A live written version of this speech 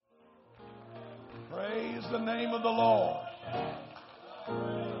Praise the name of the Lord.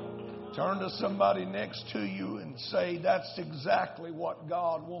 Turn to somebody next to you and say, that's exactly what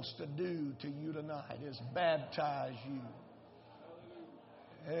God wants to do to you tonight, is baptize you.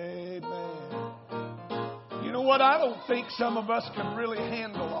 Amen. You know what? I don't think some of us can really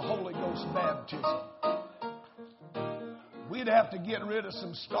handle a Holy Ghost baptism. We'd have to get rid of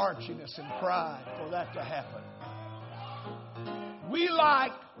some starchiness and pride for that to happen. We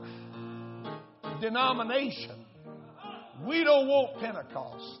like denomination. We don't want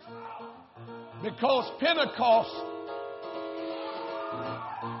Pentecost. Because Pentecost,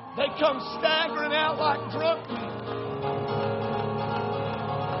 they come staggering out like drunk men.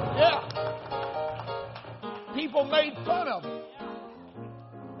 Yeah. People made fun of them.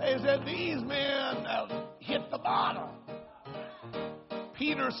 They said, these men have hit the bottom.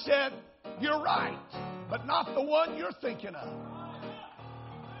 Peter said, you're right, but not the one you're thinking of.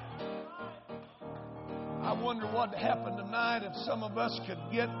 I wonder what would happen tonight if some of us could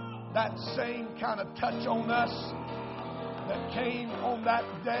get that same kind of touch on us that came on that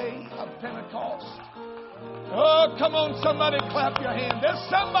day of Pentecost. Oh, come on, somebody clap your hand. There's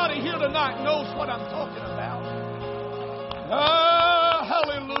somebody here tonight knows what I'm talking about. Oh,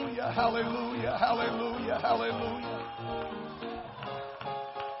 hallelujah, hallelujah, hallelujah, hallelujah.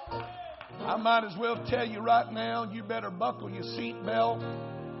 I might as well tell you right now, you better buckle your seatbelt,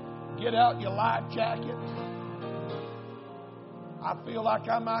 get out your life jacket. I feel like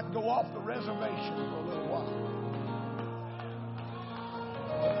I might go off the reservation for a little while.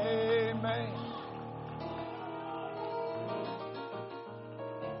 Amen.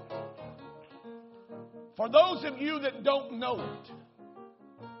 For those of you that don't know it,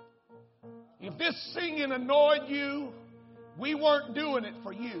 if this singing annoyed you, we weren't doing it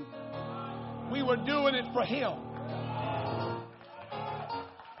for you. We were doing it for Him.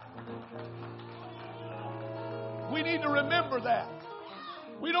 We need to remember that.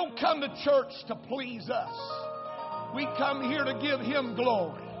 We don't come to church to please us. We come here to give Him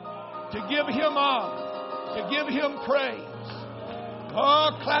glory, to give Him honor, to give Him praise.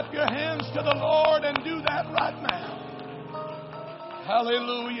 Oh, clap your hands to the Lord and do that right now.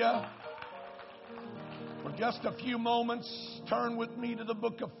 Hallelujah. For just a few moments, turn with me to the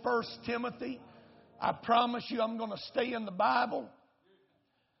book of 1 Timothy. I promise you I'm going to stay in the Bible.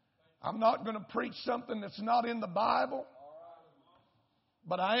 I'm not going to preach something that's not in the Bible.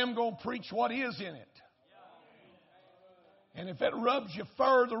 But I am going to preach what is in it. And if it rubs you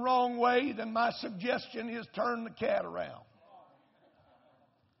fur the wrong way, then my suggestion is turn the cat around.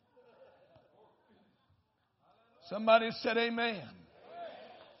 Somebody said amen.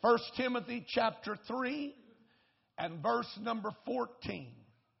 1 Timothy chapter 3 and verse number 14.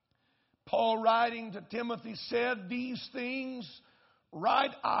 Paul writing to Timothy said, these things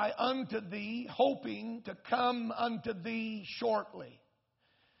write I unto thee, hoping to come unto thee shortly.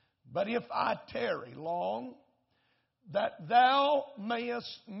 But if I tarry long, that thou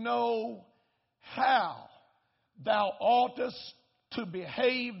mayest know how thou oughtest to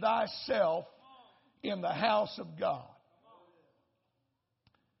behave thyself in the house of God.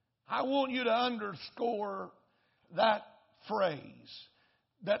 I want you to underscore that phrase,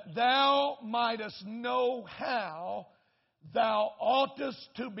 that thou mightest know how thou oughtest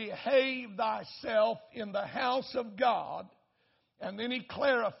to behave thyself in the house of God. And then he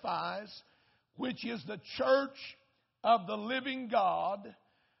clarifies, which is the church of the living God,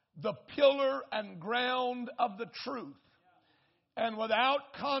 the pillar and ground of the truth. And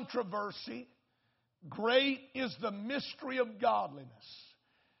without controversy, great is the mystery of godliness.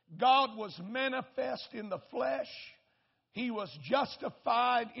 God was manifest in the flesh. He was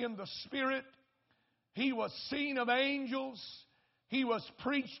justified in the spirit. He was seen of angels. He was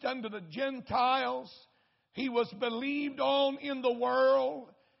preached unto the Gentiles. He was believed on in the world.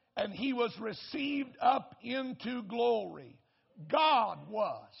 And He was received up into glory. God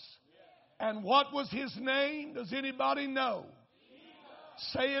was. And what was His name? Does anybody know?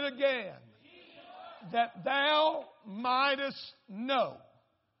 Say it again. That thou mightest know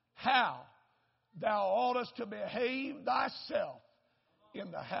how thou oughtest to behave thyself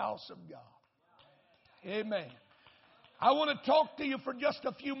in the house of God. Amen. I want to talk to you for just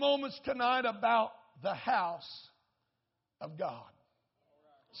a few moments tonight about the house of God.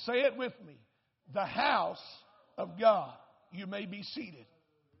 Say it with me. The house of God. You may be seated.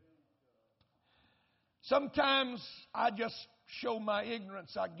 Sometimes I just show my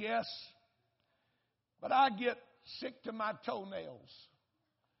ignorance, I guess. But I get sick to my toenails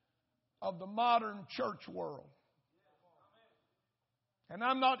of the modern church world. And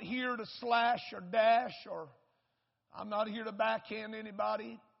I'm not here to slash or dash, or I'm not here to backhand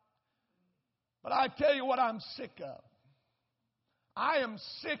anybody. But I tell you what I'm sick of. I am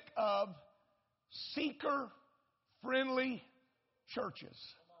sick of seeker-friendly churches.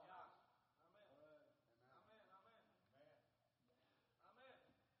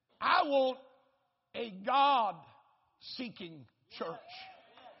 I want a God-seeking church.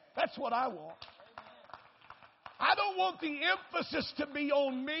 That's what I want. I don't want the emphasis to be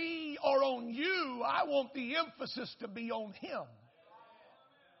on me or on you. I want the emphasis to be on Him.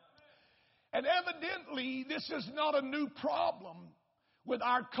 And evidently, this is not a new problem with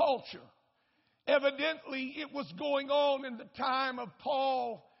our culture. Evidently, it was going on in the time of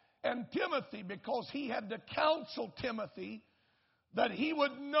Paul and Timothy, because he had to counsel Timothy that he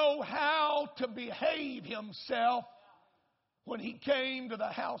would know how to behave himself when he came to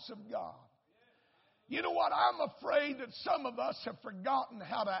the house of God. You know what? I'm afraid that some of us have forgotten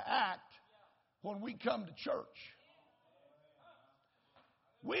how to act when we come to church.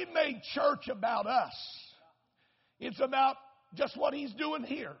 We made church about us. It's about just what he's doing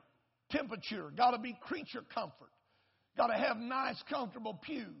here. Temperature, got to be creature comfort. Got to have nice, comfortable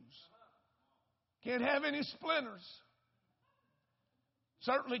pews. Can't have any splinters.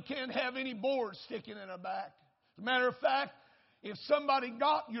 Certainly can't have any boards sticking in the back. As a matter of fact, if somebody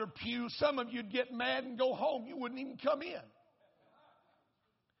got your pew, some of you'd get mad and go home. You wouldn't even come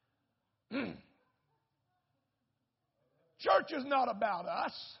in. Church is not about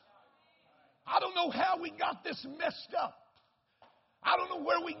us. I don't know how we got this messed up. I don't know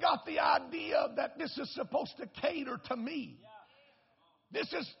where we got the idea that this is supposed to cater to me.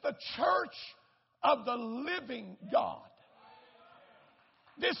 This is the church of the living God.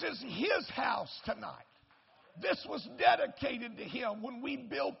 This is His house tonight. This was dedicated to Him when we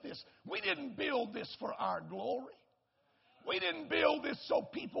built this. We didn't build this for our glory. We didn't build this so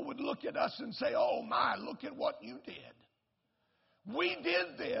people would look at us and say, "Oh my, look at what you did." We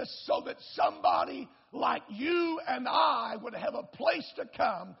did this so that somebody like you and I would have a place to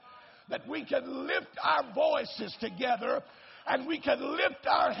come, that we could lift our voices together, and we could lift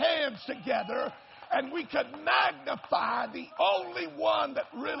our hands together, and we could magnify the only one that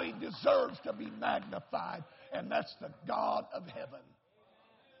really deserves to be magnified, and that's the God of heaven.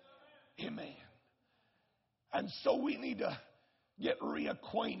 Amen. And so we need to get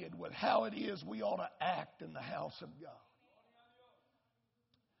reacquainted with how it is we ought to act in the house of God.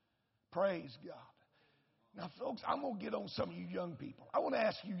 Praise God. Now, folks, I'm going to get on some of you young people. I want to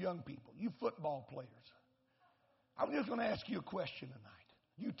ask you young people, you football players. I'm just going to ask you a question tonight.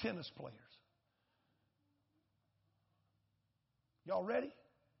 You tennis players. Y'all ready?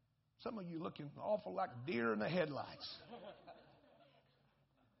 Some of you looking awful like deer in the headlights.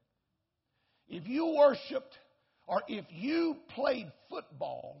 If you worshiped, or if you played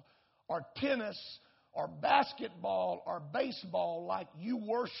football or tennis or basketball or baseball like you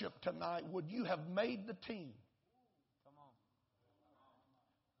worship tonight, would you have made the team? Come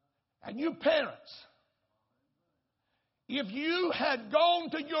on. And you parents, if you had gone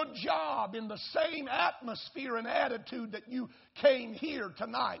to your job in the same atmosphere and attitude that you came here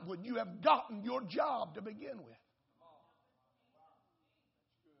tonight, would you have gotten your job to begin with?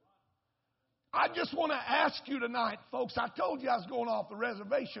 I just want to ask you tonight, folks. I told you I was going off the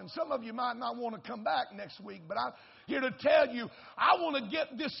reservation. Some of you might not want to come back next week, but I'm here to tell you, I want to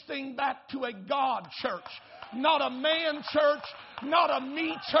get this thing back to a God church. Not a man church, not a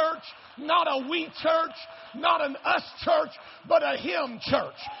me church, not a we church, not an us church, but a Him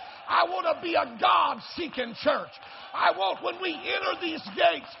church. I want to be a God-seeking church. I want, when we enter these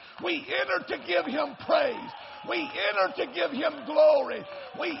gates, we enter to give Him praise. We enter to give Him glory.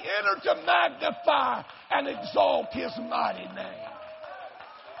 We enter to magnify and exalt His mighty name.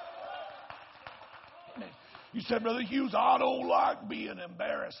 You said, Brother Hughes, I don't like being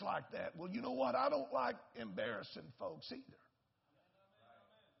embarrassed like that. Well, you know what? I don't like embarrassing folks either.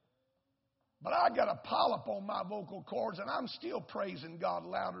 But I got a polyp on my vocal cords, and I'm still praising God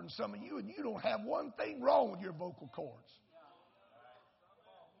louder than some of you, and you don't have one thing wrong with your vocal cords.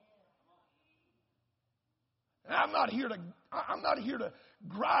 And I'm not here to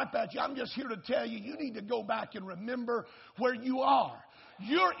gripe at you. I'm just here to tell you, you need to go back and remember where you are.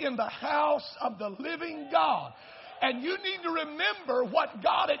 You're in the house of the living God. And you need to remember what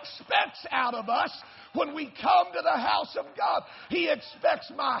God expects out of us when we come to the house of God. He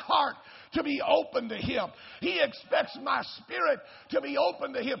expects my heart to be open to Him. He expects my spirit to be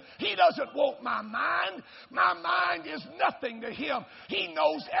open to Him. He doesn't want my mind. My mind is nothing to Him. He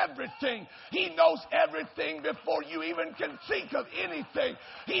knows everything. He knows everything before you even can think of anything.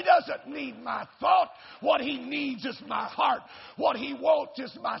 He doesn't need my thought. What He needs is my heart. What He wants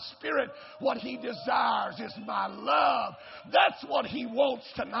is my spirit. What He desires is my love. That's what He wants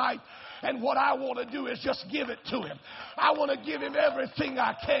tonight. And what I want to do is just give it to Him. I want to give Him everything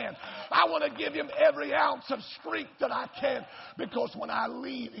I can. I want to give Him every ounce of strength that I can. Because when I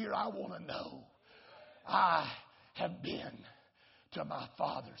leave here, I want to know I have been to my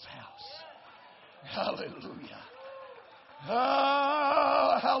Father's house. Hallelujah.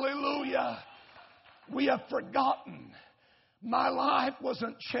 Oh, hallelujah. We have forgotten. My life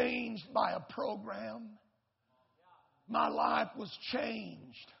wasn't changed by a program. My life was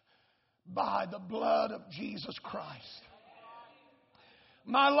changed by the blood of Jesus Christ.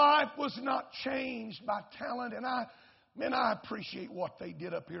 My life was not changed by talent. And I appreciate what they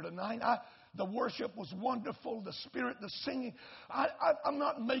did up here tonight. The worship was wonderful. The spirit, the singing. I'm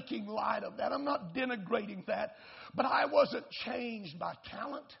not making light of that. I'm not denigrating that. But I wasn't changed by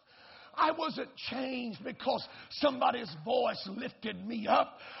talent. I wasn't changed because somebody's voice lifted me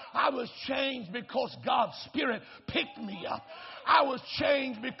up. I was changed because God's Spirit picked me up. I was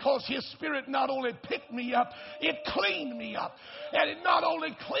changed because His Spirit not only picked me up, it cleaned me up. And it not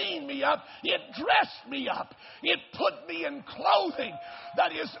only cleaned me up, it dressed me up. It put me in clothing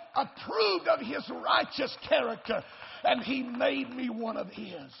that is approved of His righteous character. And He made me one of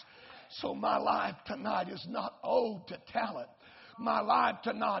His. So my life tonight is not owed to talent. My life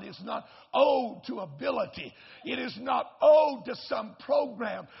tonight is not owed to ability. It is not owed to some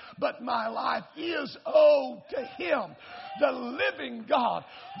program. But my life is owed to Him, the living God,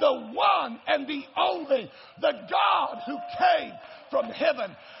 the one and the only, the God who came from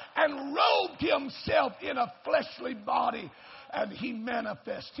heaven and robed Himself in a fleshly body. And He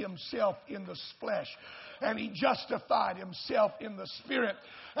manifested Himself in the flesh. And He justified Himself in the Spirit.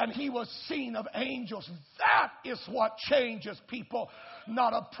 And He was seen of angels. That is what changes people.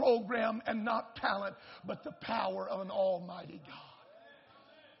 Not a program and not talent, but the power of an almighty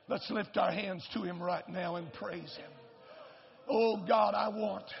God. Let's lift our hands to Him right now and praise Him. Oh God, I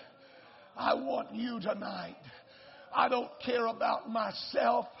want You tonight. I don't care about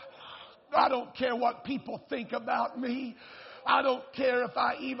myself. I don't care what people think about me. I don't care if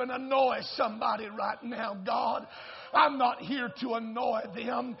I even annoy somebody right now, God. I'm not here to annoy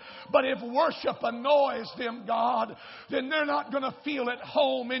them. But if worship annoys them, God, then they're not going to feel at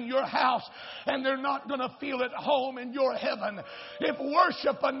home in Your house. And they're not going to feel at home in Your heaven. If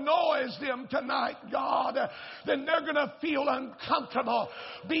worship annoys them tonight, God, then they're going to feel uncomfortable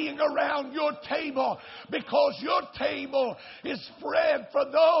being around Your table. Because Your table is spread for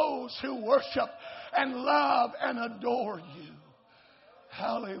those who worship and love and adore You.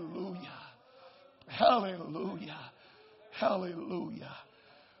 Hallelujah. Hallelujah. Hallelujah.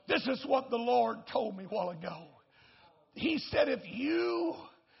 This is what the Lord told me a while ago. He said, if you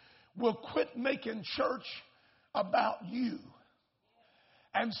will quit making church about you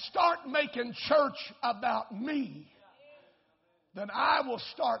and start making church about me, then I will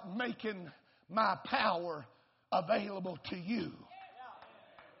start making my power available to you.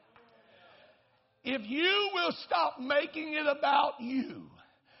 If you will stop making it about you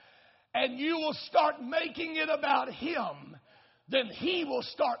and you will start making it about Him, then He will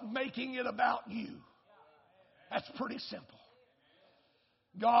start making it about you. That's pretty simple.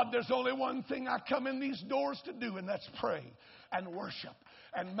 God, there's only one thing I come in these doors to do, and that's pray and worship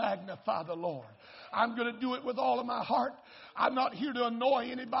and magnify the Lord. I'm going to do it with all of my heart. I'm not here to annoy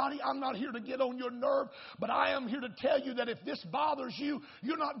anybody. I'm not here to get on your nerve. But I am here to tell you that if this bothers you,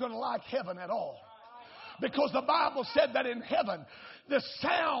 you're not going to like heaven at all. Because the Bible said that in heaven, the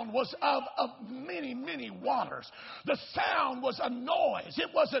sound was of many, many waters. The sound was a noise. It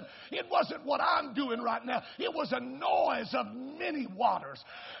wasn't what I'm doing right now. It was a noise of many waters.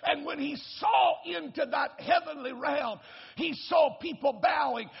 And when He saw into that heavenly realm, He saw people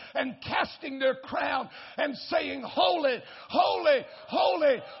bowing and casting their crown and saying, Holy, holy,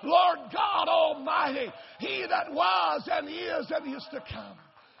 holy, Lord God Almighty, He that was and is to come.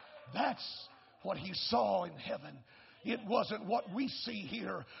 That's what He saw in heaven. It wasn't what we see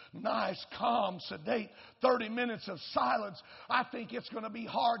here. Nice, calm, sedate, 30 minutes of silence. I think it's going to be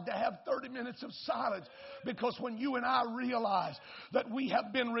hard to have 30 minutes of silence, because when you and I realize that we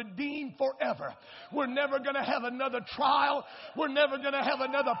have been redeemed forever, we're never going to have another trial. We're never going to have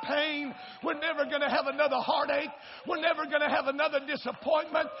another pain. We're never going to have another heartache. We're never going to have another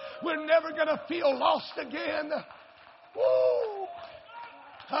disappointment. We're never going to feel lost again. Woo!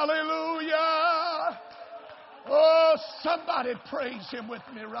 Hallelujah. Oh, somebody praise Him with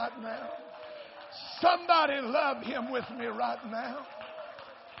me right now. Somebody love Him with me right now.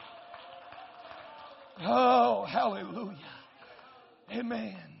 Oh, hallelujah.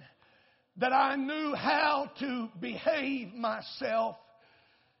 Amen. That I knew how to behave myself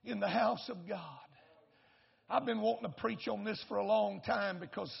in the house of God. I've been wanting to preach on this for a long time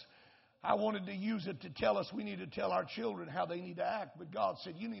because I wanted to use it to tell us we need to tell our children how they need to act. But God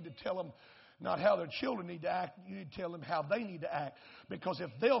said you need to tell them not how their children need to act. You need to tell them how they need to act. Because if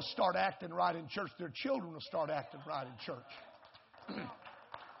they'll start acting right in church, their children will start acting right in church.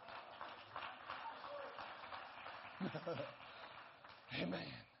 Amen.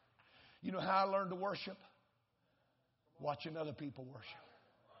 You know how I learned to worship? Watching other people worship.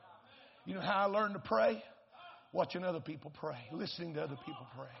 You know how I learned to pray? Watching other people pray. Listening to other people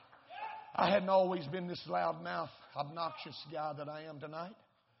pray. I hadn't always been this loudmouth, obnoxious guy that I am tonight.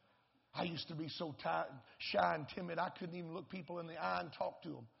 I used to be so shy and timid, I couldn't even look people in the eye and talk to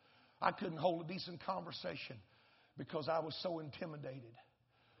them. I couldn't hold a decent conversation because I was so intimidated.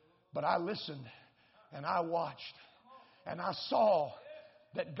 But I listened and I watched and I saw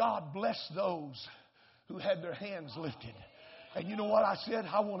that God blessed those who had their hands lifted. And you know what I said?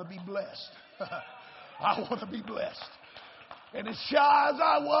 I want to be blessed. I want to be blessed. And as shy as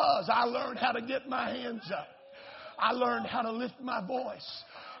I was, I learned how to get my hands up. I learned how to lift my voice.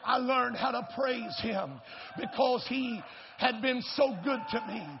 I learned how to praise Him because He had been so good to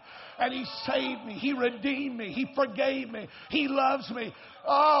me. And He saved me. He redeemed me. He forgave me. He loves me.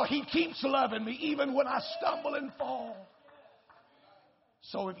 Oh, He keeps loving me even when I stumble and fall.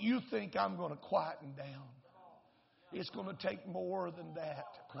 So if you think I'm going to quieten down, it's going to take more than that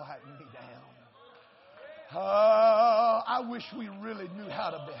to quieten me down. I wish we really knew how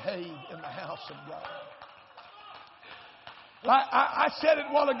to behave in the house of God. I said it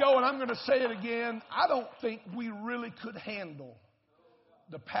a while ago, and I'm going to say it again. I don't think we really could handle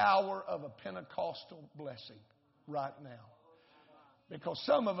the power of a Pentecostal blessing right now. Because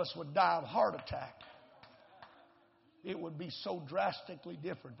some of us would die of heart attack. It would be so drastically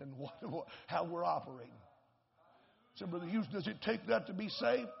different than how we're operating. So, Brother Hughes, does it take that to be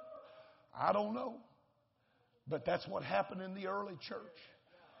saved? I don't know. But that's what happened in the early church.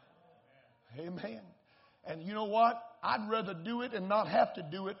 Amen. And you know what? I'd rather do it and not have to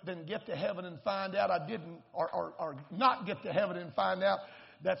do it than get to heaven and find out I didn't, or not get to heaven and find out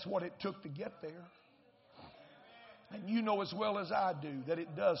that's what it took to get there. And you know as well as I do that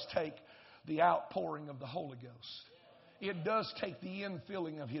it does take the outpouring of the Holy Ghost. It does take the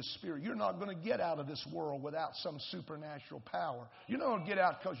infilling of His Spirit. You're not going to get out of this world without some supernatural power. You're not going to get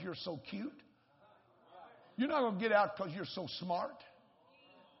out because you're so cute. You're not going to get out because you're so smart,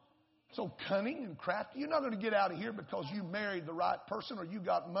 so cunning and crafty. You're not going to get out of here because you married the right person or you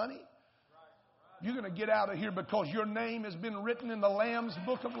got money. You're going to get out of here because your name has been written in the Lamb's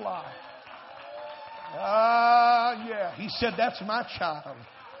Book of Life. Yeah. He said, that's my child.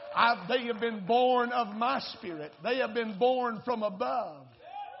 They have been born of my Spirit. They have been born from above.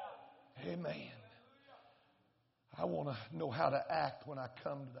 Amen. I want to know how to act when I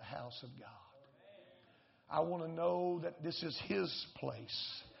come to the house of God. I want to know that this is His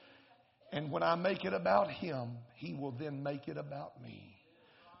place. And when I make it about Him, He will then make it about me.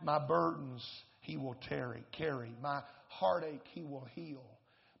 My burdens He will carry. My heartache He will heal.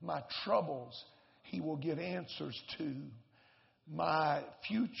 My troubles He will give answers to. My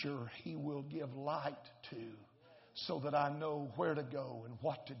future He will give light to, so that I know where to go and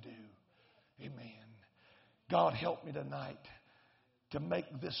what to do. Amen. God help me tonight to make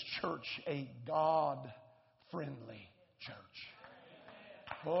this church a God-friendly church.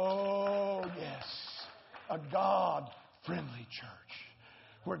 Oh, yes. A God-friendly church.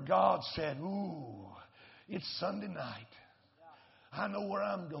 Where God said, ooh, it's Sunday night. I know where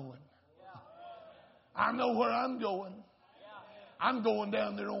I'm going. I know where I'm going. I'm going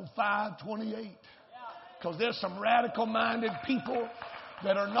down there on 528. Because there's some radical-minded people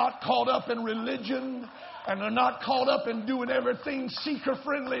that are not caught up in religion and are not caught up in doing everything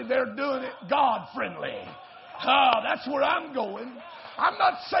seeker-friendly. They're doing it God-friendly. That's where I'm going. I'm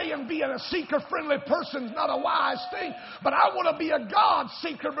not saying being a seeker-friendly person is not a wise thing, but I want to be a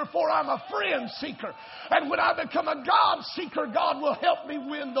God-seeker before I'm a friend-seeker. And when I become a God-seeker, God will help me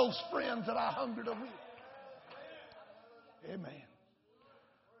win those friends that I hunger to win. Amen.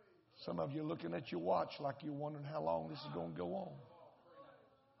 Some of you are looking at your watch like you're wondering how long this is going to go on.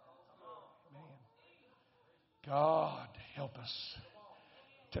 Man, God help us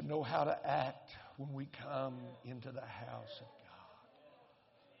to know how to act when we come into the house of God.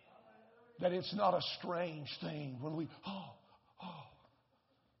 That it's not a strange thing when we,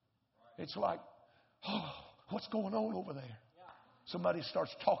 It's like, oh, what's going on over there? Somebody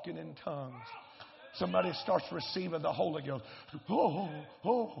starts talking in tongues. Somebody starts receiving the Holy Ghost.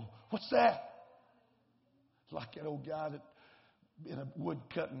 Oh, what's that? It's like that old guy that been a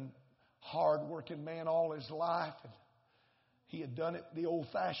wood-cutting, hard-working man all his life. And he had done it the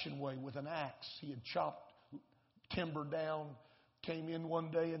old-fashioned way with an axe. He had chopped timber down, came in one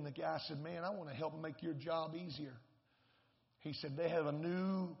day, and the guy said, man, I want to help make your job easier. He said, they have a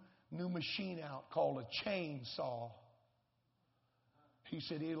new machine out called a chainsaw. He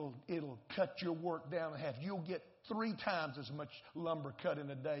said, it'll cut your work down in half. You'll get 3 times as much lumber cut in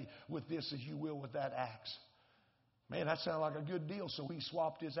a day with this as you will with that axe. Man, that sounded like a good deal. So he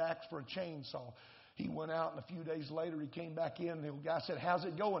swapped his axe for a chainsaw. He went out, and a few days later he came back in. And the guy said, how's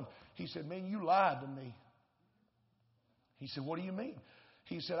it going? He said, man, you lied to me. He said, what do you mean?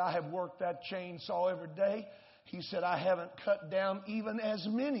 He said, I have worked that chainsaw every day. He said, I haven't cut down even as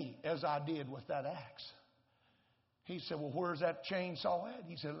many as I did with that axe. He said, well, where's that chainsaw at?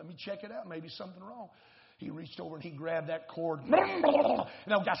 He said, let me check it out. Maybe something wrong. He reached over and he grabbed that cord. And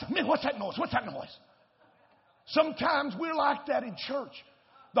the guy said, man, what's that noise? What's that noise? Sometimes we're like that in church.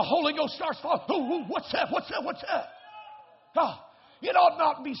 The Holy Ghost starts falling. Oh, what's that? What's that? What's that? Oh, it ought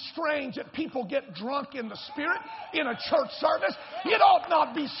not be strange that people get drunk in the Spirit in a church service. It ought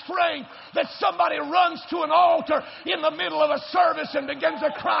not be strange that somebody runs to an altar in the middle of a service and begins to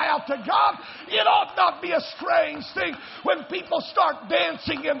cry out to God. It ought not be a strange thing when people start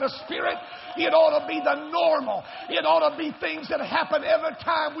dancing in the Spirit. It ought to be the normal. It ought to be things that happen every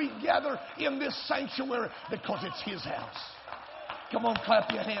time we gather in this sanctuary because it's His house. Come on,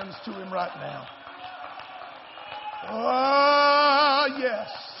 clap your hands to Him right now. Ah, yes.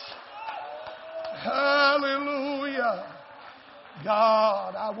 Hallelujah.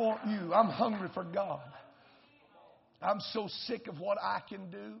 God, I want you. I'm hungry for God. I'm so sick of what I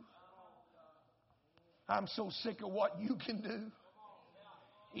can do. I'm so sick of what you can do.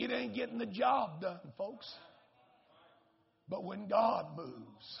 It ain't getting the job done, folks. But when God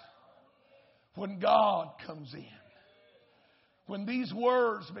moves, when God comes in, when these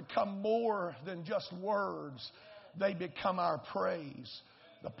words become more than just words, they become our praise,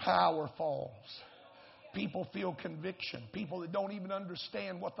 the power falls. People feel conviction. People that don't even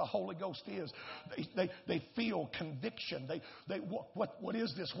understand what the Holy Ghost is, they feel conviction. What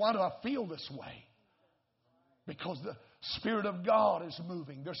is this? Why do I feel this way? Because the Spirit of God is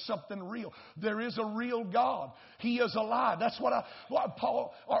moving. There's something real. There is a real God. He is alive. That's what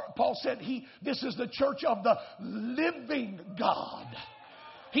Paul said. This is the church of the living God.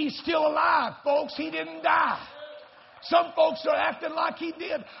 He's still alive, folks. He didn't die. Some folks are acting like he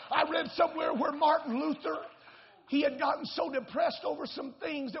did. I read somewhere where Martin Luther, he had gotten so depressed over some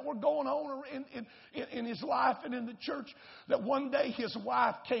things that were going on in his life and in the church that one day his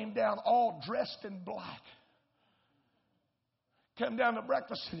wife came down all dressed in black. Came down to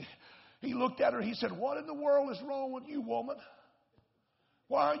breakfast and he looked at her and he said, what in the world is wrong with you, woman?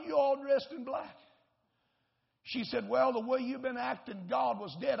 Why are you all dressed in black? She said, well, the way you've been acting, God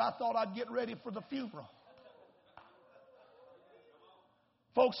was dead. I thought I'd get ready for the funeral.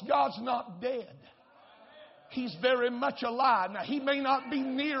 Folks, God's not dead. He's very much alive. Now, He may not be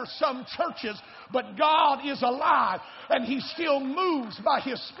near some churches, but God is alive. And He still moves by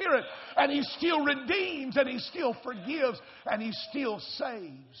His Spirit. And He still redeems. And He still forgives. And He still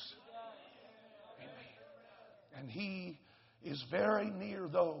saves. Amen. And He is very near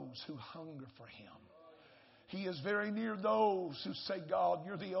those who hunger for Him. He is very near those who say, God,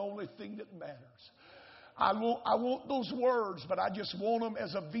 you're the only thing that matters. I want those words, but I just want them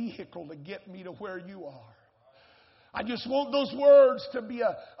as a vehicle to get me to where you are. I just want those words to be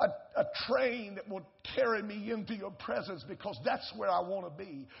a train that will carry me into your presence because that's where I want to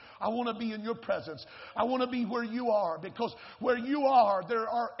be. I want to be in your presence. I want to be where you are because where you are, there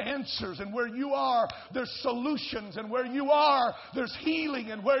are answers. And where you are, there's solutions. And where you are, there's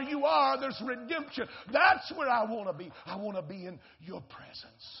healing. And where you are, there's redemption. That's where I want to be. I want to be in your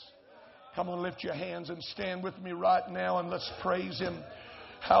presence. Come on, lift your hands and stand with me right now and let's praise Him.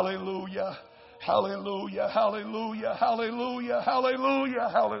 Hallelujah. Hallelujah, hallelujah, hallelujah, hallelujah,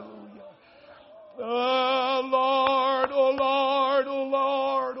 hallelujah. Oh Lord, oh Lord, oh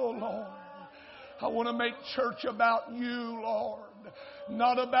Lord, oh Lord. I want to make church about you, Lord.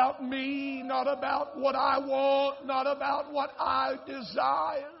 Not about me, not about what I want, not about what I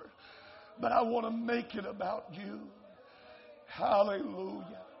desire. But I want to make it about you.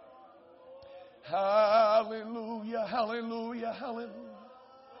 Hallelujah. Hallelujah, hallelujah, hallelujah.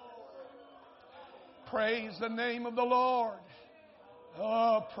 Praise the name of the Lord.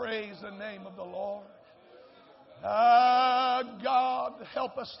 Oh, praise the name of the Lord. God,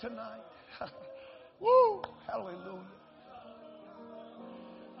 help us tonight. Woo! Hallelujah.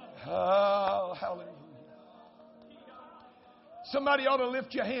 Oh, hallelujah. Somebody ought to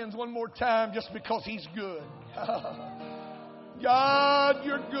lift your hands one more time just because He's good. God,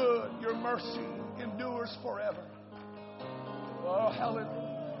 You're good. Your mercy endures forever. Oh,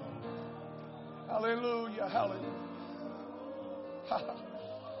 hallelujah. Hallelujah. Hallelujah.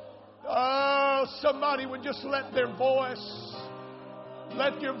 Oh, somebody would just let your voice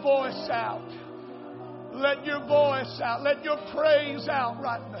out. Let your voice out. Let your praise out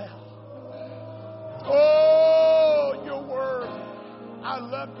right now. Oh, Your word. I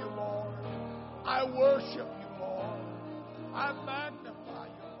love You, Lord. I worship You, Lord. I magnify